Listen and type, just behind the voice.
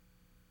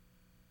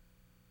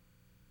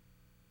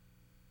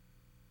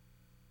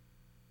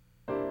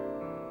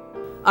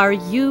Are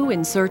you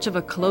in search of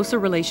a closer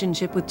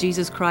relationship with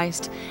Jesus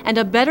Christ and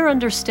a better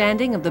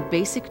understanding of the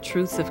basic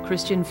truths of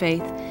Christian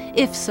faith?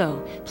 If so,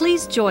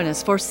 please join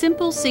us for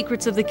Simple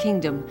Secrets of the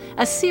Kingdom,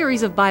 a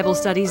series of Bible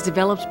studies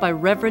developed by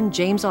Reverend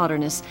James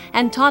Otterness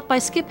and taught by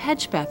Skip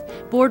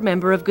Hedgepeth, board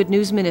member of Good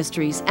News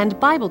Ministries and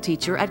Bible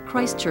teacher at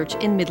Christ Church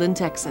in Midland,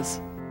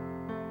 Texas.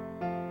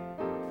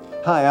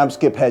 Hi, I'm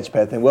Skip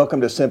Hedgepeth, and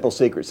welcome to Simple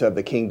Secrets of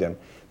the Kingdom.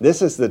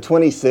 This is the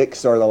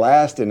 26th, or the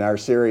last in our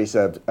series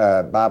of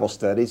Bible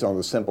studies on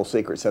the Simple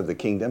Secrets of the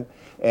Kingdom.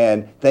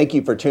 And thank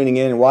you for tuning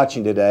in and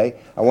watching today.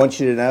 I want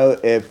you to know,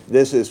 if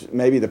this is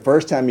maybe the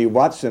first time you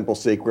watch Simple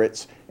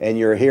Secrets and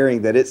you're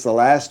hearing that it's the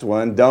last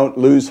one, don't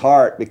lose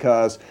heart,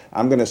 because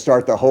I'm going to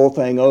start the whole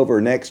thing over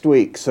next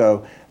week.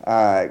 So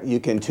you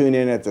can tune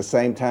in at the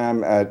same time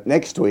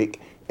next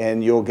week,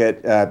 and you'll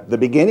get the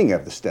beginning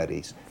of the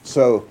studies.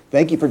 So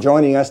thank you for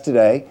joining us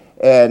today.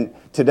 And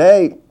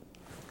today,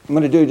 I'm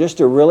going to do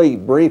just a really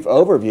brief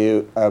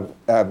overview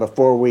of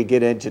before we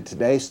get into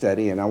today's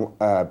study,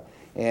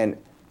 and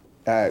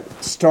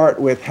start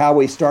with how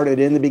we started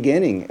in the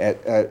beginning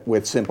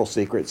with Simple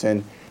Secrets.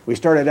 And we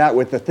started out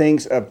with the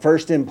things of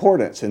first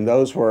importance, and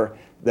those were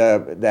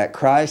that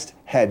Christ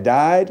had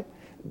died,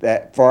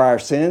 that for our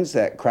sins,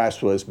 that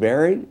Christ was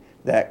buried,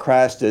 that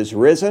Christ is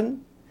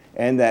risen,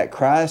 and that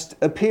Christ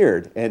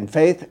appeared. And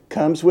faith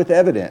comes with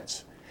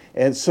evidence.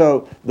 And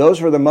so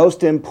those were the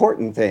most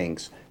important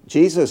things.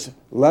 Jesus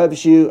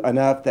loves you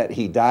enough that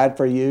he died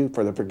for you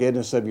for the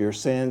forgiveness of your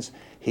sins.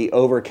 He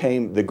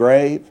overcame the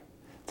grave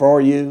for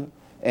you,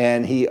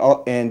 and he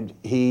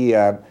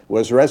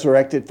was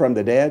resurrected from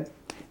the dead.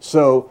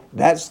 So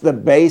that's the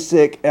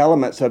basic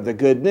elements of the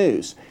good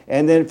news.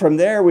 And then from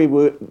there we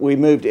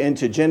moved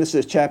into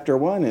Genesis chapter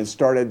 1 and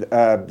started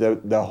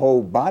the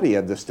whole body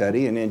of the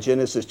study. And in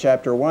Genesis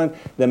chapter 1,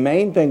 the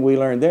main thing we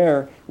learned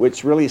there,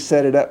 which really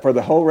set it up for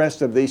the whole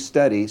rest of these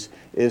studies,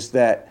 is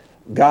that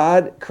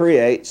God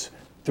creates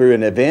through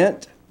an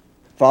event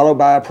followed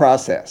by a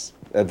process.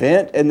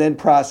 Event and then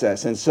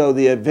process. And so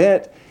the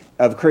event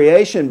of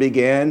creation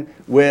began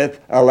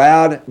with a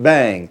loud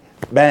bang.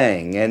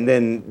 Bang, and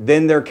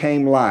then there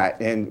came light,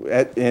 and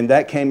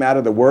that came out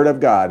of the Word of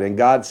God, and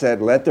God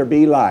said, let there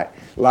be light.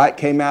 Light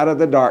came out of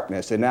the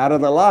darkness, and out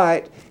of the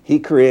light he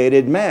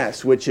created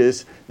mass, which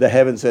is the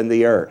heavens and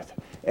the earth.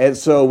 And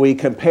so we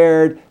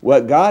compared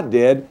what God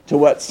did to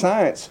what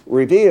science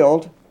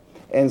revealed,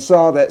 and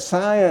saw that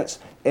science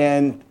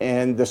and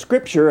the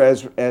Scripture,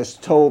 as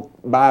told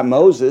by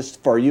Moses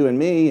for you and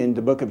me in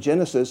the book of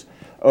Genesis,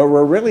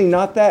 were really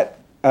not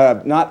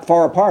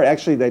far apart.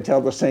 Actually, they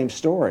tell the same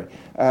story.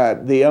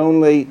 The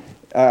only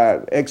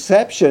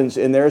exceptions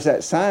in there is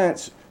that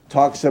science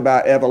talks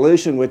about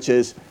evolution, which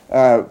is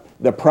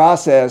the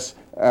process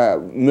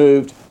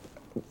moved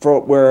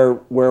for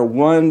where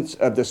one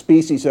of the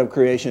species of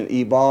creation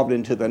evolved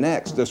into the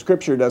next. The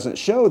Scripture doesn't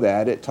show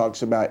that. It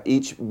talks about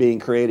each being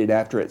created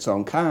after its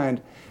own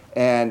kind,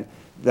 and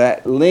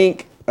that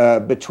link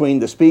between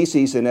the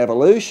species and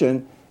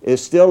evolution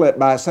is still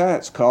by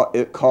science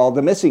called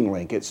the missing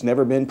link. It's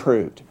never been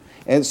proved.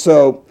 And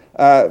so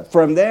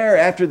from there,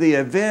 after the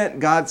event,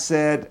 God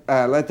said,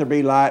 let there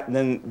be light,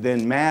 and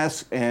then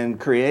mass and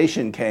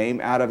creation came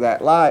out of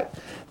that light.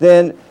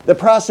 Then the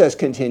process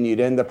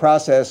continued, and the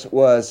process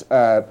was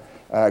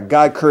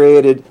God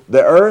created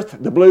the earth,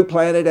 the blue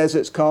planet as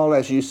it's called,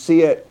 as you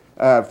see it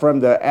from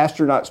the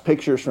astronauts'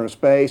 pictures from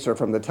space or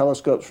from the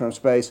telescopes from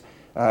space.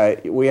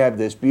 We have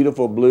this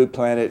beautiful blue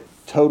planet,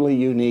 totally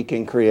unique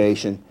in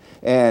creation.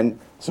 And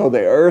so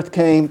the earth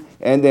came,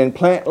 and then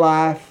plant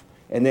life,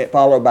 and then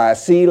followed by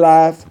sea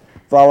life,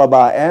 followed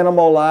by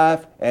animal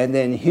life, and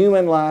then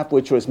human life,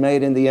 which was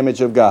made in the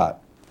image of God.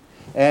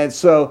 And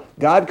so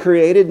God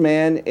created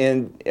man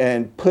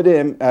and put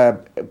him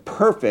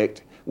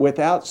perfect,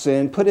 without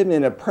sin, put him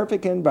in a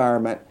perfect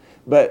environment,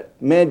 but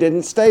man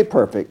didn't stay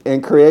perfect,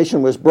 and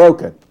creation was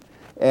broken.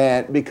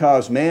 And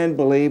because man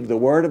believed the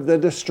word of the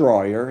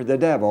destroyer, the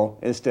devil,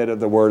 instead of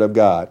the word of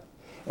God.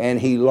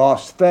 And he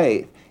lost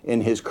faith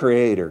in his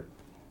Creator.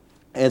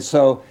 And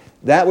so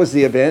that was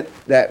the event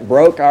that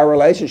broke our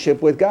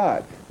relationship with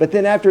God. But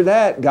then after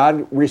that,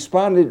 God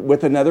responded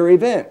with another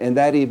event, and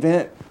that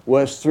event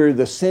was through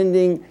the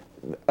sending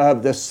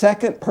of the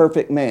second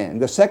perfect man.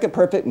 The second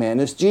perfect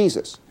man is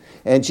Jesus.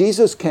 And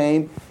Jesus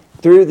came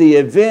through the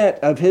event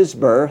of his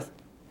birth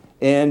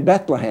in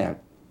Bethlehem.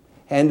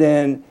 And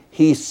then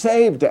he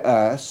saved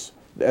us,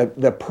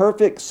 the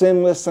perfect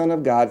sinless Son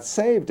of God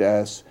saved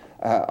us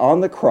on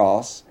the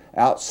cross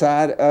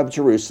outside of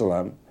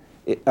Jerusalem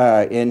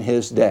in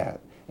his death.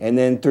 And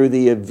then through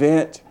the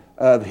event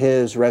of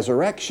his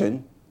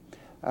resurrection,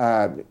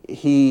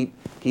 he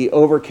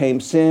overcame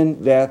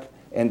sin, death,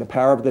 and the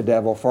power of the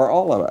devil for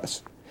all of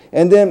us.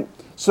 And then,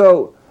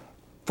 so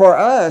for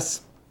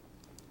us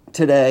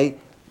today,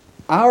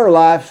 our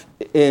life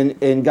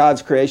in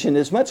God's creation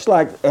is much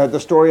like the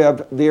story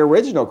of the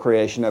original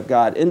creation of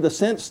God, in the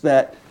sense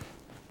that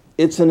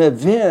it's an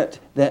event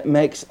that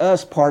makes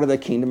us part of the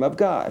kingdom of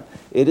God.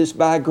 It is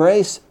by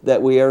grace that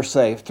we are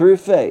saved, through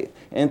faith.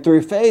 And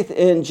through faith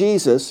in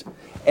Jesus,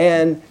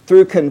 And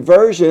through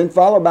conversion,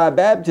 followed by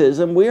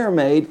baptism, we are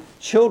made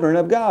children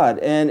of God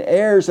and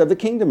heirs of the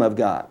kingdom of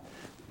God.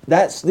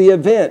 That's the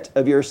event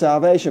of your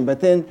salvation. But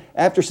then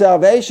after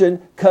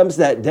salvation comes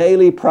that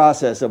daily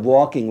process of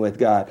walking with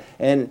God.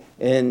 And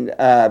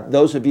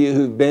those of you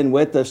who've been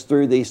with us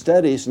through these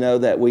studies know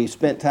that we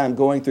spent time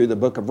going through the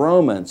book of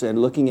Romans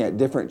and looking at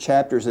different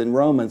chapters in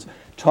Romans,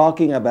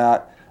 talking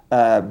about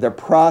the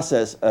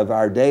process of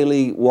our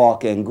daily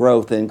walk and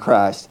growth in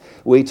Christ.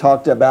 We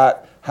talked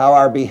about how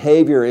our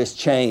behavior is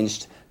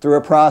changed through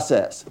a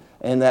process.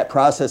 And that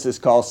process is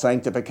called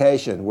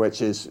sanctification,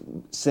 which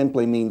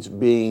simply means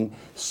being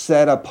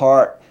set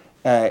apart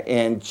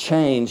and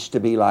changed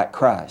to be like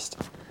Christ.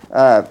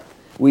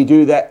 We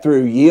do that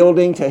through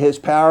yielding to His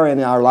power in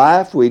our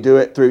life. We do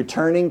it through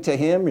turning to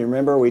Him.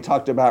 Remember, we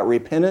talked about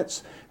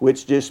repentance,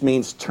 which just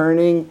means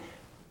turning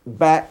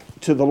back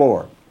to the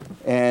Lord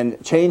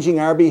and changing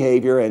our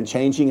behavior and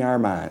changing our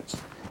minds.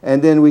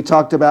 And then we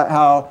talked about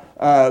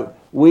how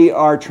we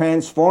are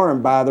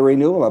transformed by the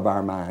renewal of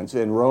our minds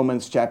in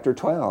Romans chapter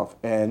 12.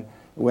 And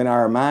when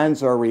our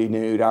minds are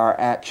renewed, our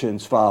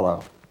actions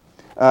follow.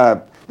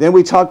 Then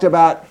we talked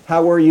about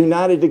how we're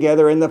united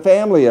together in the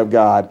family of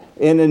God,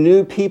 in a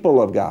new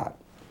people of God.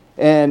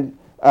 And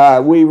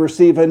we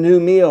receive a new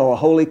meal, a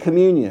Holy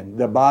Communion,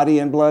 the body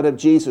and blood of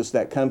Jesus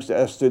that comes to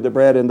us through the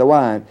bread and the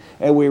wine.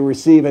 And we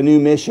receive a new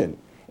mission.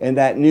 And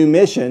that new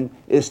mission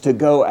is to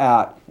go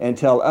out and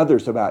tell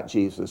others about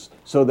Jesus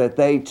so that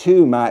they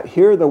too might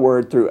hear the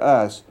word through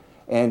us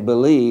and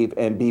believe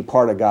and be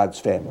part of God's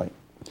family.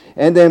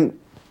 And then,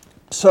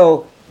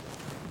 so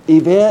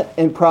event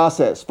and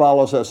process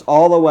follows us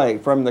all the way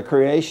from the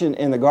creation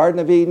in the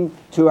Garden of Eden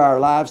to our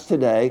lives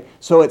today.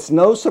 So it's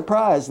no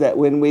surprise that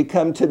when we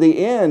come to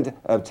the end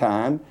of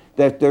time,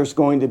 that there's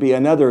going to be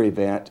another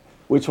event,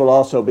 which will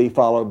also be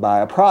followed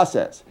by a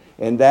process.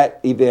 And that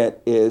event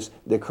is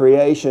the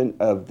creation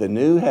of the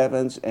new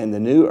heavens and the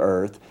new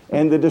earth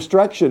and the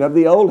destruction of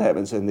the old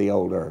heavens and the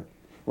old earth.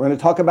 We're going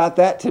to talk about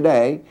that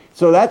today.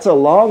 So that's a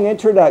long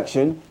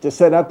introduction to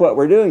set up what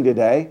we're doing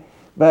today.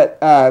 But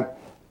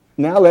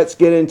now let's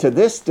get into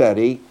this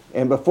study.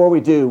 And before we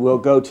do, we'll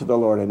go to the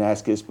Lord and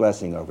ask His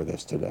blessing over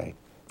this today.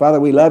 Father,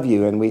 we love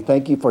You and we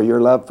thank You for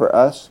Your love for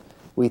us.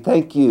 We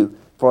thank You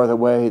for the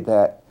way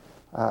that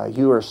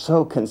You are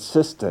so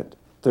consistent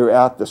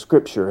throughout the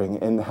Scripture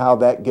and how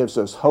that gives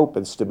us hope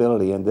and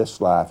stability in this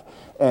life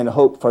and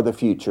hope for the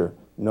future,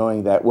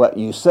 knowing that what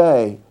You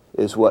say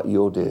is what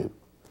You'll do.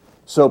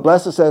 So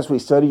bless us as we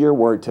study Your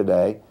Word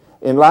today.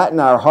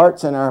 Enlighten our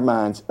hearts and our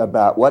minds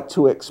about what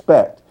to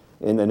expect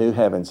in the new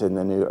heavens and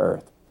the new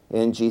earth.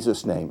 In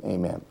Jesus' name,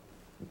 amen.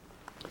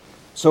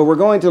 So we're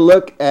going to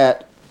look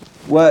at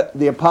what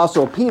the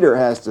Apostle Peter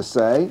has to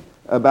say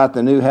about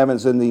the new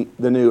heavens and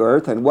the new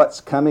earth and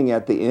what's coming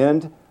at the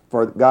end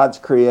for God's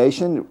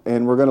creation.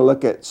 And we're going to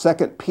look at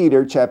 2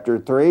 Peter chapter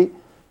 3,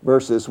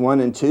 verses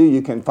 1 and 2.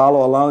 You can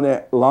follow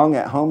along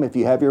at home if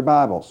you have your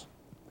Bibles.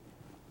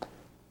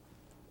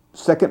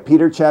 2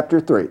 Peter chapter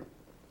 3.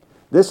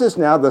 This is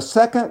now the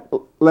second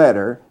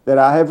letter that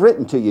I have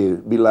written to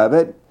you,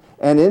 beloved,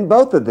 and in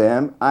both of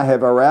them I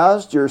have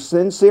aroused your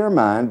sincere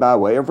mind by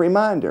way of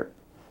reminder,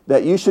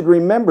 that you should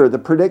remember the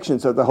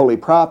predictions of the holy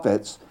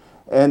prophets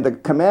and the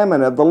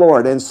commandment of the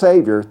Lord and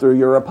Savior through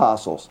your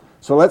apostles.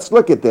 So let's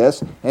look at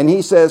this. And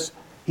he says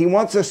he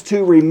wants us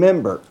to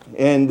remember.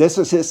 And this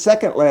is his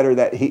second letter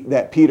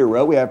that Peter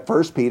wrote. We have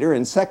 1 Peter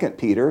and 2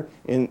 Peter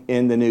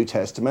in the New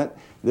Testament.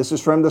 This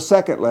is from the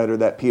second letter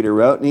that Peter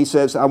wrote. And he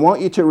says, I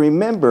want you to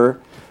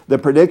remember the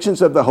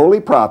predictions of the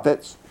holy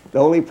prophets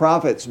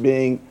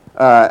being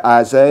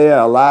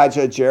Isaiah,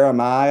 Elijah,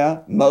 Jeremiah,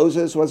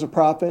 Moses was a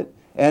prophet,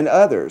 and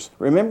others.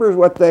 Remember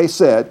what they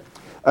said,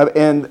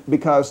 and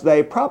because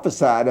they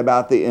prophesied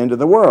about the end of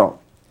the world.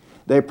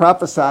 They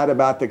prophesied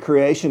about the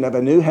creation of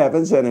a new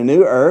heavens and a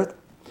new earth.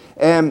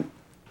 And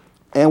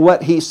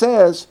what he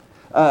says,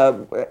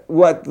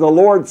 what the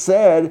Lord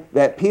said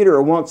that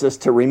Peter wants us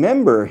to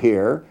remember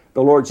here,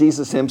 the Lord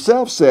Jesus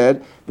Himself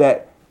said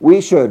that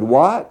we should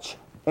watch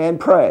and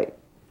pray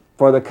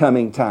for the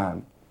coming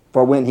time,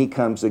 for when He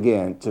comes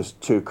again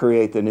to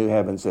create the new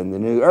heavens and the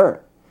new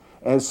earth.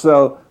 And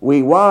so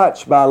we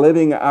watch by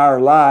living our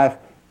life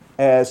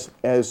as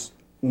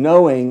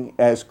knowing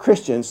as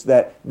Christians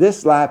that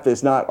this life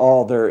is not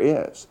all there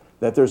is,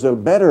 that there's a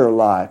better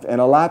life and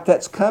a life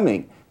that's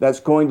coming, that's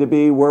going to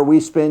be where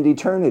we spend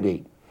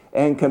eternity.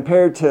 And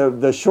compared to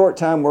the short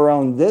time we're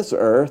on this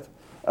earth,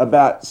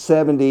 about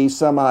 70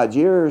 some odd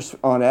years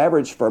on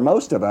average for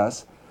most of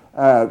us,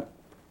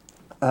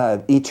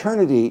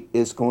 eternity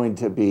is going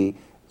to be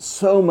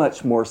so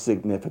much more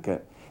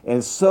significant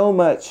and so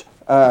much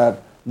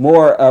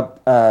more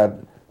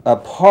a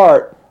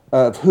part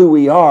of who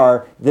we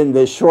are than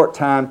the short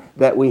time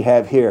that we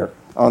have here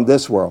on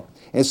this world.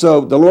 And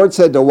so the Lord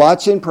said to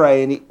watch and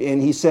pray,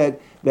 and He said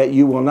that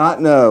you will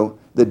not know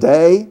the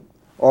day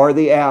or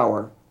the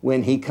hour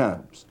when He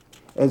comes.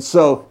 And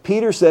so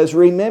Peter says,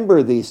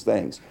 remember these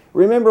things.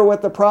 Remember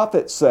what the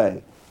prophets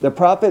say. The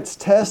prophets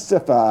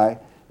testify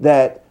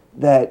that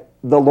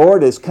the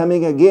Lord is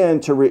coming again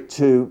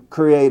to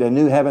create a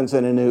new heavens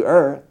and a new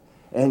earth.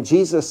 And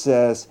Jesus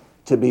says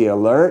to be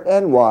alert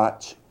and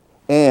watch,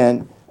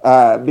 and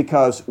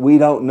because we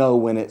don't know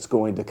when it's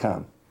going to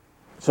come.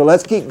 So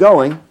let's keep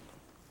going.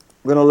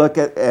 We're going to look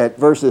at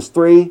verses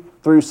 3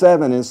 through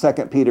 7 in 2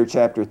 Peter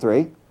chapter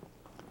 3.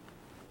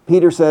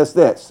 Peter says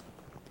this,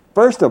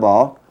 "First of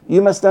all,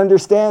 you must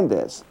understand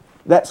this,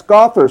 that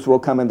scoffers will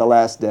come in the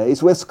last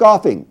days with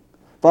scoffing,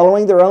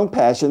 following their own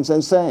passions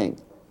and saying,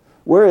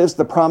 'Where is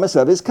the promise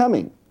of his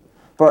coming?'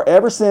 For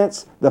ever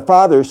since the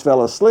fathers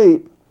fell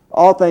asleep,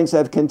 all things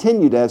have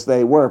continued as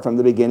they were from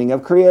the beginning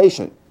of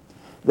creation.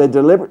 They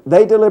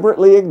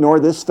deliberately ignore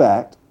this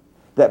fact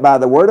that by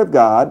the word of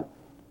God,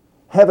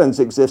 heavens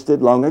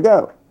existed long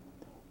ago,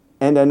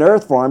 and an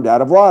earth formed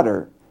out of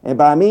water, and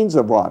by means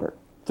of water,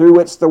 through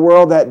which the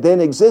world that then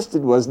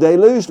existed was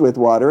deluged with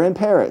water and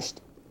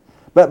perished.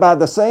 But by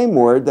the same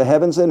word, the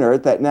heavens and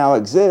earth that now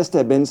exist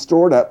have been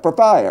stored up for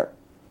fire,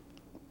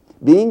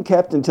 being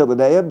kept until the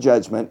day of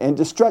judgment and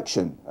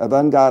destruction of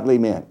ungodly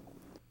men."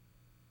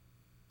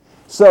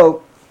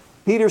 So,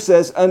 Peter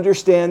says,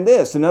 understand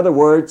this. In other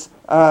words,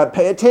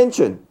 pay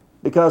attention,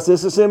 because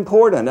this is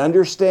important.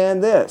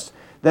 Understand this,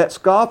 that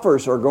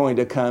scoffers are going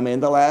to come in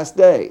the last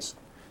days,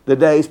 the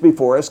days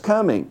before his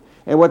coming.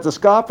 And what the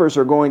scoffers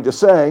are going to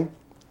say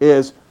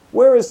is,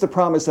 where is the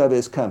promise of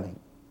his coming?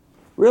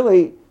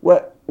 Really,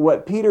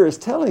 what Peter is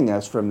telling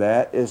us from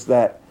that is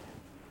that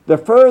the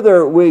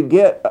further we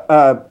get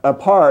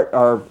apart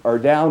or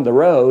down the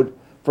road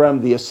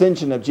from the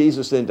ascension of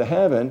Jesus into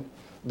heaven,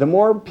 the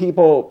more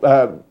people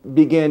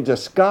begin to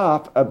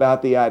scoff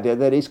about the idea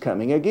that he's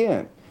coming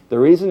again. The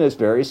reason is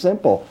very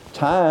simple.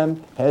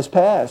 Time has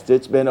passed.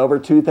 It's been over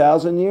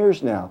 2,000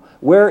 years now.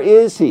 Where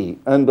is he?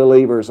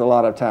 Unbelievers a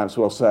lot of times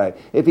will say.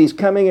 If he's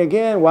coming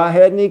again, why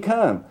hadn't he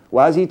come?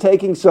 Why is he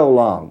taking so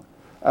long?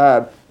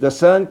 The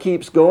sun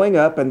keeps going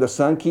up and the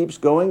sun keeps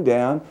going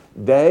down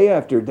day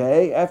after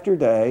day after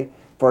day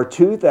for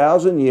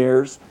 2,000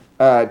 years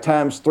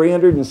times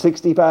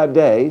 365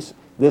 days.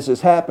 This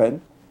has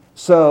happened.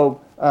 So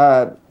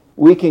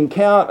we can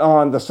count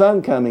on the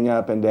sun coming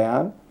up and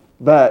down,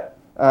 but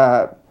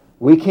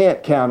we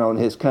can't count on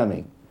his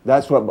coming.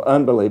 That's what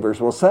unbelievers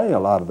will say a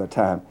lot of the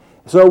time.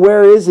 So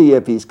where is he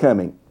if he's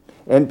coming?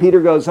 And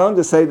Peter goes on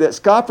to say that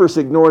scoffers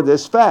ignore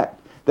this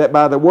fact, that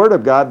by the word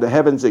of God the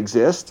heavens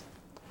exist,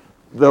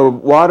 by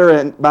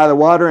the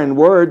water and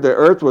word the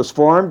earth was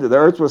formed, the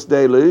earth was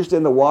deluged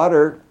in the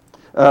water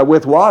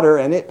with water,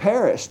 and it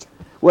perished.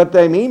 What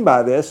they mean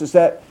by this is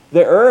that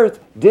the earth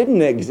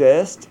didn't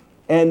exist,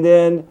 and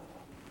then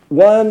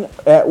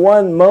at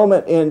one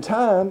moment in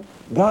time,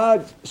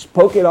 God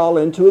spoke it all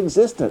into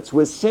existence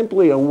with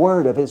simply a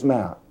word of his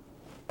mouth.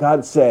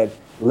 God said,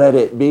 "Let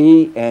it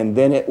be," and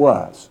then it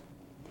was.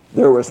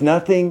 There was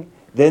nothing,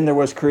 then there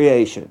was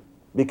creation,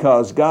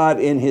 because God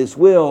in his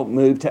will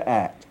moved to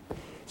act.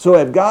 So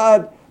if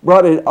God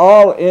brought it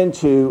all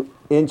into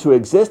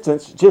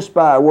existence just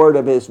by a word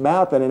of his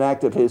mouth and an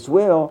act of his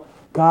will,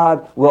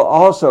 God will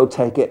also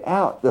take it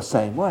out the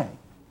same way,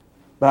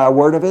 by a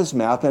word of his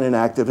mouth and an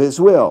act of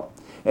his will.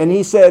 And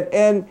he said,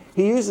 and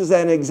he uses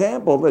an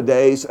example, the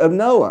days of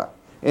Noah.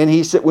 And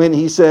he said, when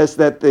he says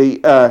that the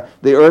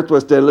earth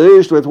was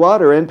deluged with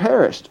water and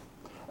perished.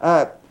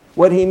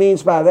 What he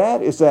means by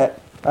that is that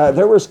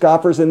there were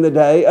scoffers in the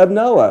day of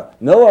Noah.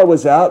 Noah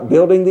was out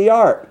building the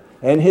ark,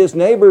 and his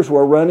neighbors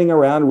were running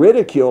around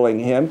ridiculing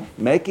him,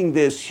 making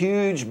this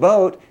huge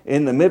boat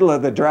in the middle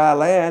of the dry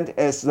land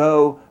as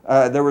though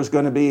there was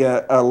going to be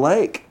a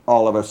lake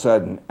all of a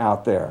sudden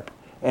out there.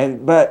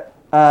 But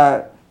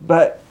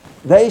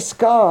they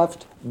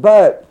scoffed,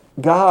 but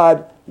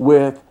God,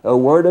 with a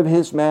word of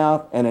his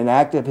mouth and an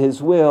act of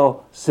his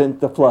will, sent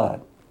the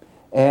flood.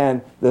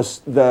 And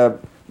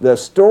the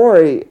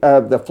story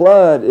of the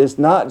flood is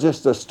not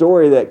just a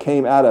story that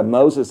came out of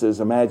Moses'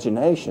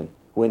 imagination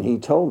when he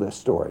told this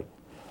story.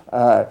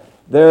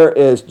 There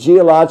is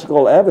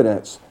geological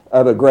evidence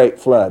of a great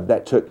flood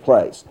that took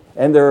place.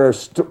 And there are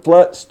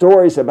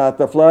stories about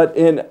the flood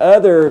in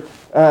other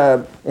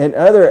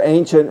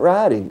ancient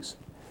writings.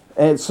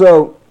 And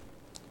so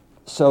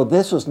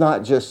this was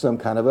not just some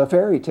kind of a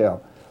fairy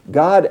tale.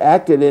 God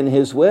acted in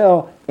his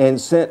will and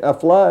sent a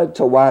flood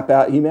to wipe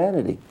out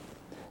humanity.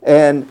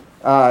 And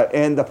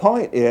the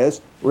point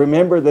is,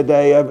 remember the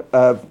day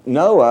of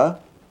Noah,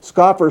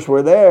 scoffers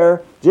were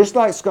there, just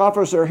like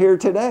scoffers are here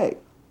today.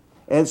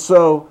 And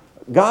so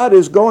God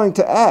is going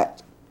to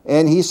act.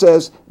 And he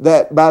says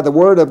that by the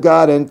word of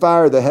God and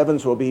fire, the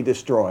heavens will be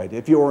destroyed.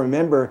 If you'll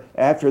remember,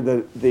 after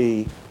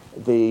the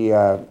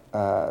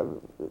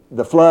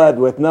flood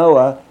with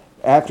Noah,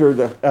 after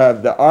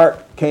the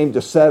ark came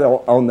to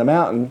settle on the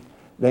mountain,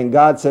 then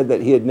God said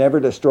that he had never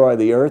destroy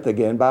the earth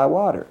again by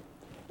water.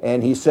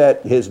 And he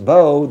set his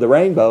bow, the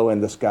rainbow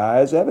in the sky,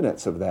 as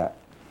evidence of that.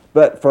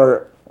 But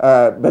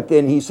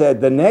then he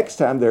said the next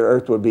time the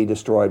earth would be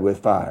destroyed with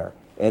fire.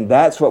 And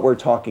that's what we're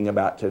talking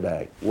about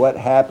today. What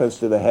happens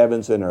to the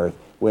heavens and earth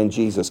when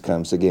Jesus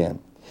comes again?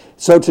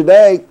 So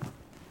today,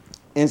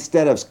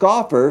 instead of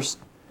scoffers,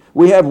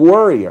 we have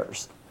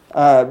worriers.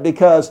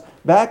 because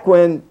back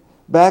when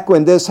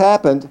this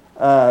happened,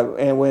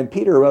 and when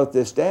Peter wrote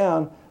this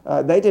down,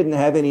 they didn't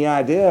have any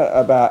idea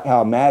about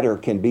how matter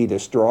can be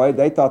destroyed.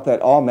 They thought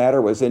that all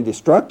matter was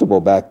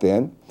indestructible back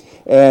then.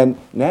 And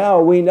now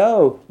we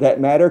know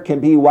that matter can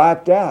be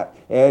wiped out,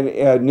 and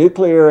a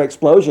nuclear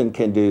explosion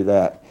can do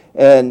that.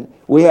 And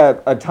we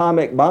have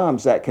atomic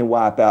bombs that can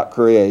wipe out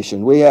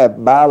creation. We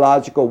have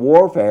biological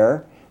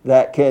warfare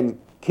that can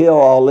kill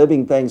all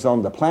living things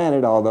on the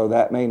planet, although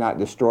that may not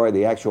destroy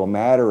the actual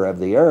matter of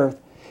the earth.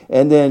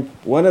 And then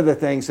one of the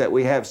things that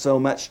we have so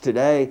much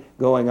today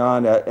going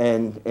on,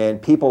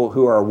 and people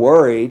who are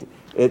worried,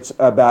 it's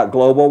about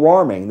global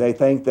warming. They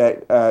think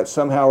that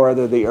somehow or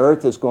other the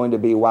earth is going to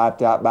be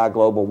wiped out by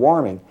global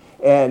warming.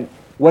 And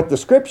what the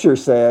scripture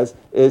says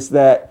is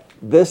that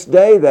this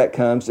day that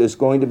comes is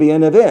going to be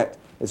an event.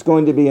 It's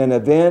going to be an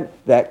event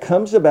that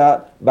comes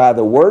about by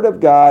the word of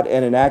God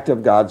and an act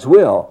of God's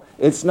will.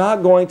 It's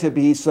not going to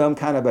be some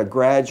kind of a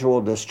gradual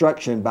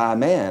destruction by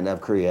man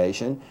of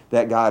creation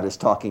that God is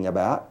talking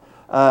about.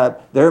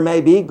 There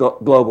may be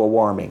global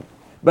warming,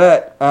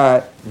 but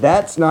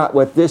that's not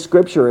what this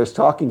scripture is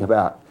talking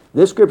about.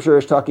 This scripture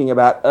is talking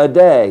about a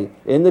day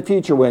in the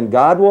future when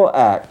God will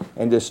act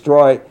and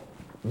destroy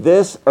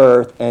this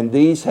earth and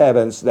these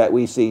heavens that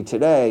we see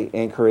today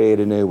and create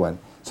a new one.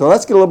 So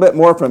let's get a little bit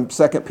more from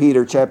 2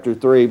 Peter chapter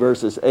 3,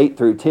 verses 8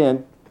 through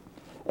 10,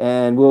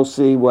 and we'll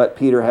see what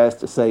Peter has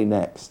to say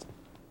next.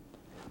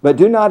 But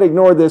do not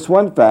ignore this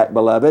one fact,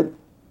 beloved,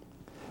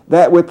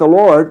 that with the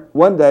Lord,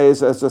 one day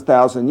is as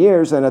 1,000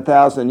 years, and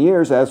 1,000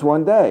 years as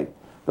one day.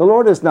 The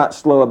Lord is not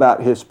slow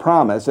about his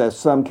promise, as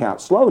some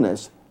count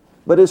slowness,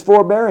 but is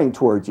forbearing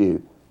towards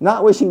you,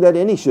 not wishing that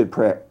any should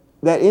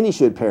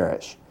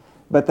perish,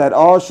 but that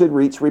all should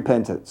reach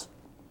repentance.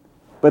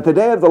 But the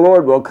day of the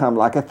Lord will come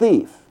like a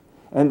thief,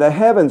 and the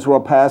heavens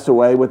will pass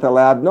away with a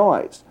loud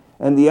noise,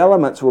 and the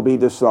elements will be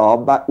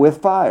dissolved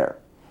with fire,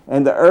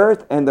 and the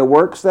earth and the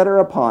works that are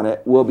upon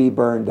it will be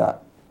burned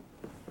up.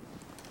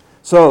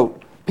 So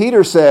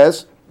Peter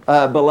says,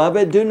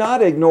 beloved, do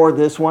not ignore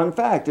this one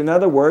fact. In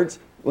other words,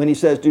 when he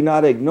says do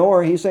not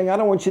ignore, he's saying, I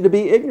don't want you to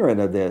be ignorant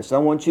of this. I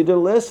want you to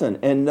listen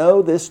and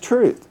know this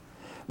truth,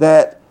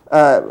 that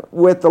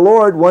with the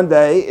Lord, one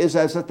day is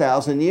as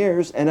 1,000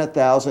 years, and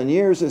 1,000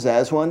 years is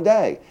as one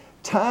day.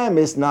 Time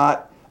is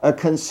not a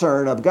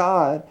concern of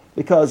God,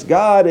 because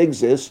God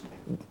existed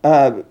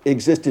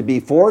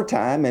before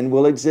time and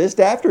will exist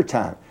after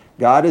time.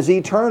 God is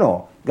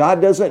eternal.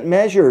 God doesn't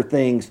measure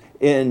things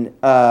in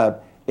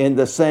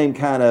the same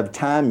kind of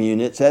time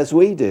units as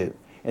we do.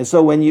 And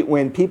so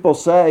when people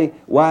say,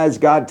 why is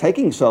God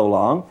taking so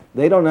long?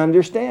 They don't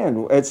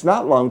understand. It's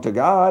not long to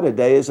God. A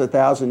day is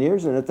 1,000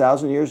 years, and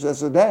 1,000 years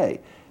is a day.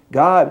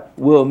 God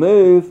will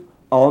move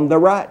on the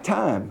right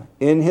time,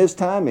 in his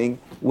timing,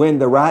 when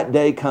the right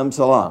day comes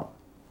along.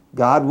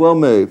 God will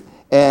move.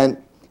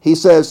 And he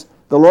says,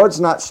 the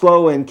Lord's not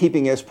slow in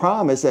keeping his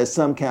promise, as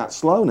some count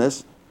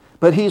slowness,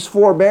 but he's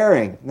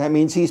forbearing. That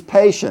means he's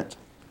patient,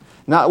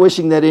 not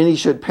wishing that any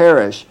should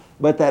perish,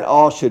 but that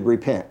all should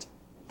repent.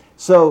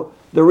 So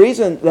the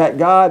reason that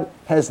God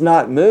has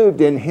not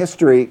moved in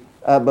history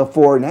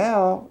before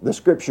now, the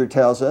scripture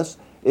tells us,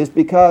 is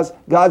because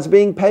God's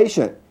being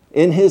patient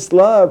in his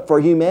love for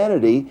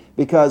humanity,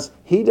 because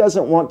he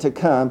doesn't want to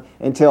come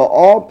until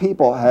all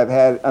people have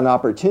had an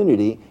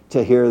opportunity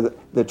to hear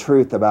the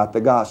truth about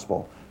the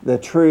gospel. The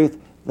truth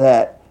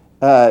that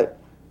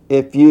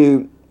if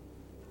you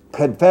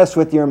confess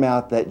with your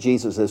mouth that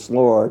Jesus is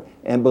Lord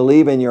and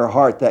believe in your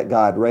heart that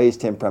God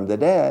raised him from the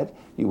dead,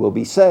 you will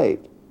be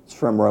saved. It's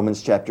from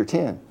Romans chapter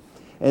 10.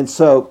 And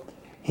so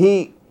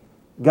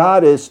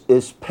God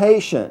is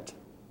patient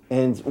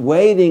and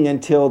waiting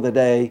until the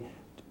day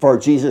for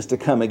Jesus to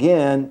come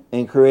again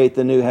and create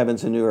the new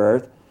heavens and new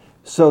earth,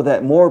 so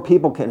that more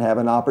people can have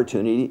an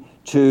opportunity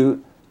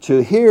to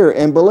hear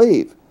and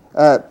believe.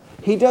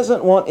 He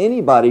doesn't want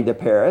anybody to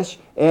perish.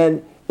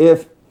 And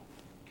if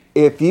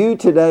you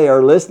today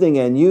are listening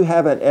and you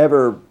haven't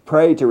ever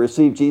prayed to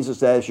receive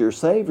Jesus as your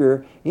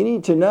Savior, you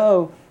need to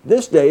know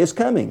this day is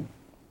coming.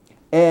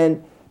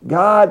 And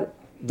God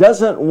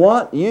doesn't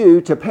want you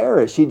to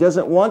perish. He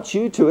doesn't want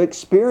you to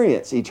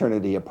experience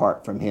eternity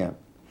apart from him,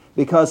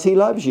 because he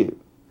loves you.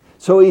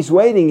 So he's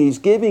waiting, he's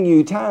giving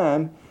you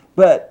time,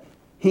 but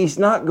he's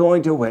not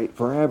going to wait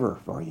forever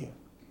for you.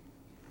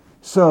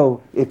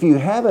 So if you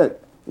haven't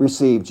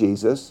received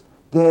Jesus,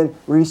 then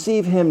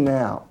receive him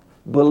now.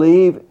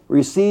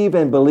 Receive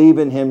and believe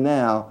in him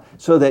now,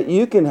 so that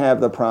you can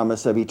have the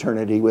promise of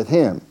eternity with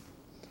him.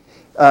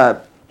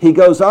 He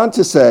goes on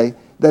to say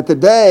that the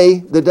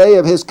day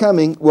of his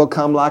coming will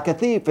come like a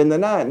thief in the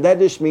night. And that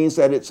just means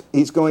that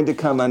he's going to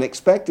come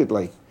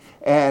unexpectedly.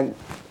 And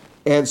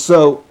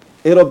so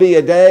it'll be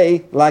a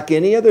day like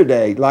any other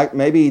day, like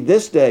maybe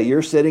this day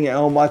you're sitting at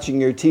home watching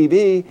your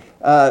TV.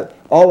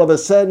 All of a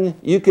sudden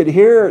you could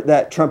hear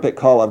that trumpet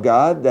call of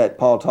God that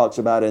Paul talks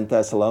about in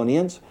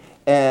Thessalonians.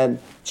 And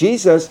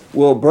Jesus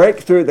will break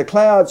through the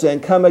clouds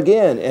and come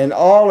again. And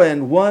all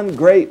in one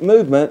great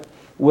movement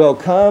will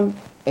come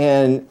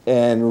and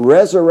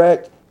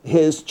resurrect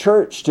his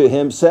church to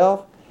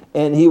himself.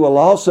 and he will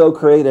also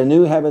create a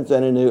new heavens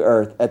and a new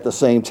earth at the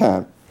same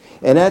time.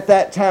 And at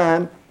that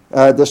time,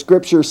 the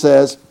scripture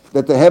says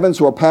that the heavens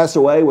will pass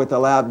away with a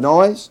loud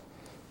noise,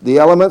 the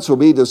elements will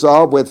be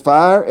dissolved with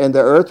fire, and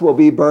the earth will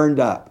be burned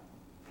up.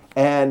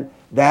 And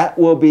that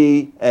will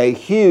be a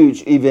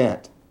huge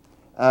event,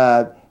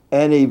 an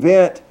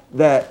event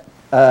that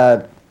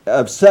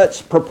of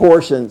such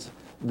proportions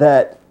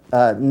that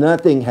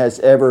nothing has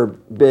ever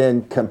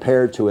been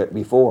compared to it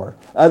before,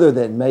 other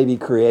than maybe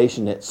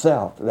creation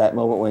itself, that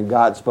moment when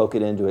God spoke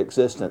it into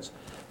existence.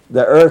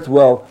 The earth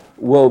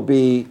will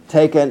be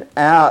taken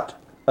out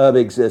of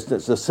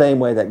existence the same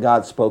way that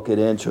God spoke it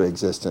into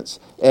existence.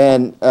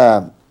 And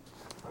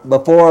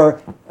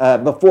before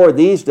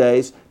these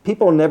days,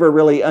 people never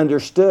really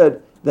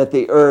understood that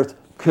the earth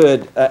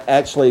could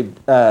actually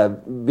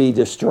be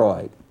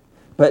destroyed.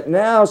 But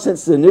now,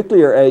 since the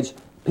nuclear age,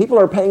 people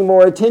are paying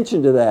more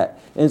attention to that.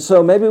 And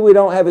so maybe we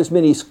don't have as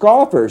many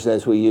scoffers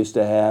as we used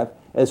to have,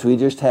 as we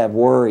just have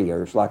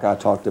worriers, like I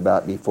talked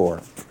about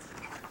before.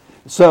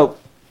 So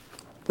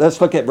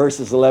let's look at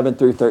verses 11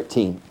 through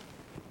 13.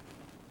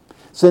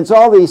 Since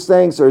all these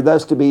things are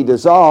thus to be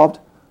dissolved,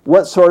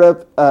 what sort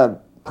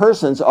of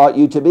persons ought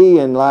you to be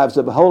in lives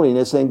of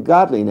holiness and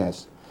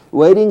godliness,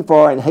 waiting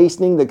for and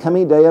hastening the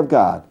coming day of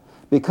God,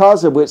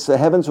 because of which the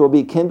heavens will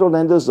be kindled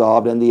and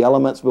dissolved, and the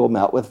elements will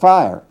melt with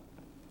fire?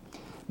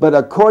 But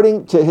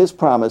according to his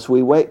promise,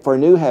 we wait for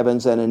new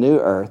heavens and a new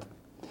earth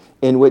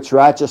in which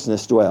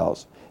righteousness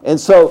dwells. And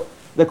so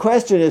the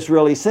question is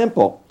really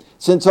simple.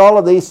 Since all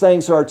of these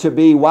things are to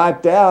be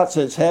wiped out,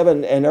 since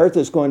heaven and earth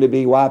is going to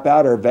be wiped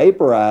out or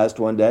vaporized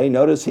one day,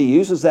 notice he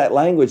uses that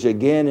language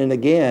again and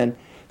again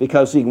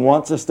because he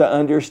wants us to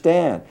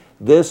understand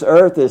this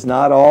earth is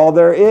not all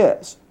there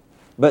is.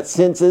 But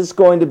since it's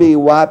going to be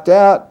wiped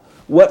out,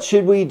 what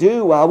should we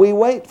do while we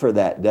wait for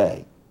that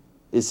day?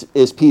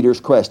 Is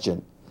Peter's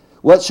question.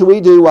 What should we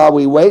do while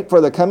we wait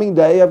for the coming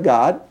day of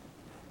God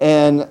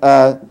and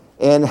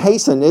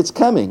hasten its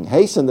coming?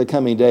 Hasten the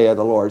coming day of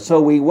the Lord.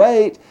 So we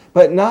wait,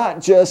 but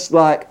not just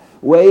like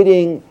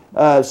waiting,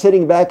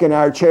 sitting back in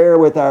our chair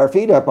with our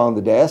feet up on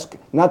the desk.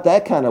 Not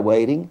that kind of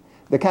waiting.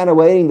 The kind of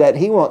waiting that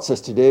he wants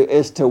us to do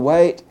is to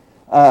wait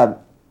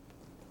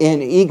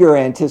in eager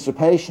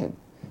anticipation,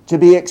 to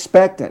be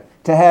expectant,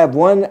 to have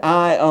one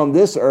eye on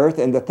this earth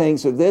and the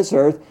things of this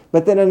earth,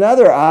 but then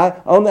another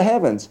eye on the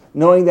heavens,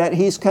 knowing that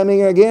he's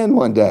coming again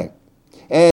one day.